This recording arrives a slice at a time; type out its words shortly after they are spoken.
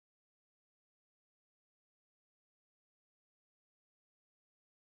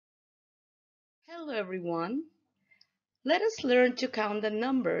Hello everyone. Let us learn to count the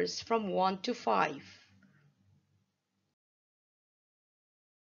numbers from 1 to 5.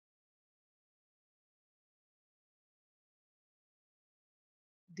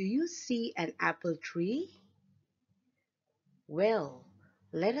 Do you see an apple tree? Well,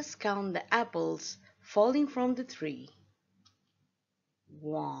 let us count the apples falling from the tree.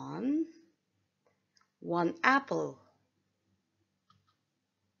 One, one apple.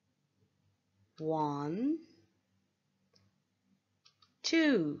 One,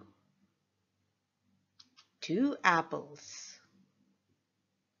 two, two apples.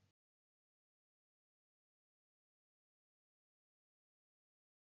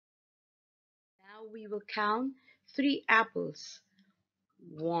 Now we will count 3 apples.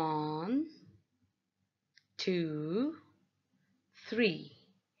 One, two, three.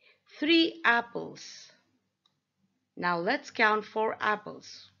 3 apples. Now let's count 4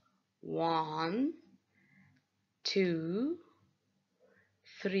 apples. One, two,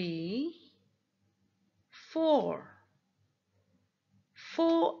 three, four.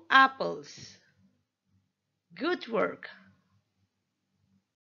 4 apples. Good work.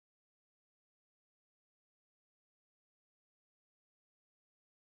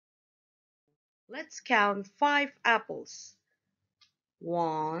 Let's count 5 apples.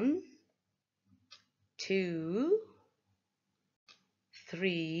 One, two,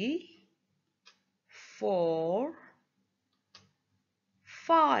 three, four,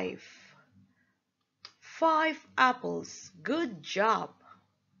 5. 5 apples. Good job.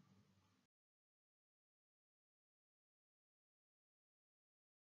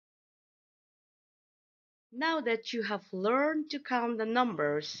 Now that you have learned to count the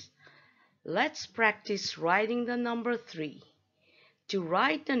numbers, let's practice writing the number 3. To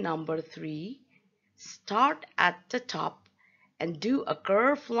write the number 3, start at the top and do a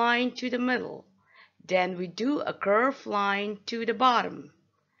curved line to the middle. Then we do a curved line to the bottom.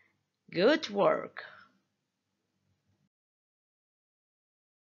 Good work!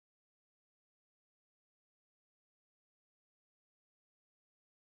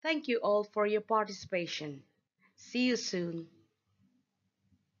 Thank you all for your participation. See you soon.